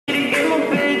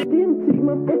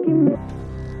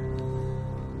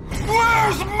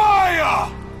Where's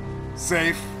Maya?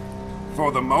 Safe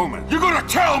for the moment. You're gonna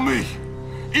tell me,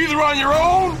 either on your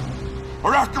own,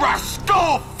 or after I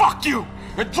skull fuck you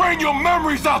and drain your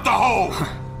memories out the hole.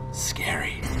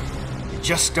 Scary. You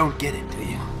just don't get it, do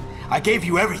you? I gave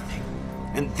you everything,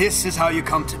 and this is how you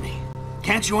come to me.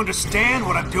 Can't you understand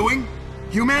what I'm doing?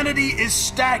 Humanity is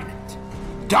stagnant,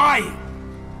 dying.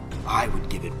 I would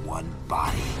give it one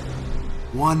body,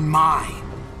 one mind.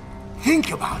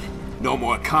 Think about it. No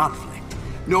more conflict,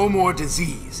 no more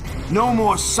disease, no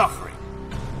more suffering.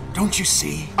 Don't you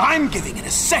see? I'm giving it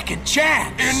a second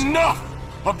chance. Enough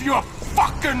of your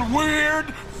fucking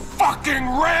weird, fucking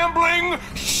rambling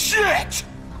shit!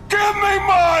 Give me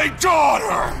my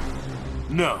daughter!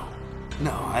 No,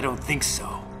 I don't think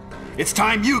so. It's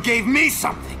time you gave me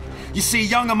something. You see,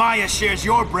 young Amaya shares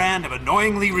your brand of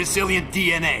annoyingly resilient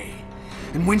DNA.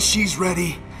 And when she's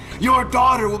ready, your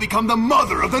daughter will become the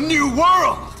mother of the new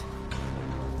world.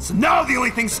 So now the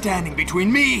only thing standing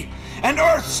between me and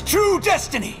Earth's true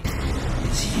destiny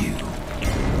is you.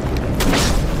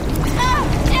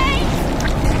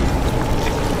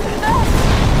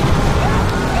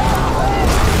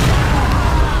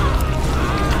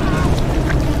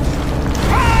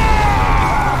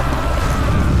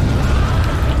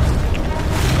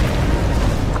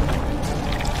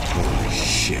 Holy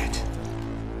shit.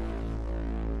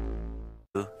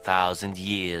 2,000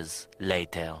 years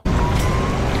later.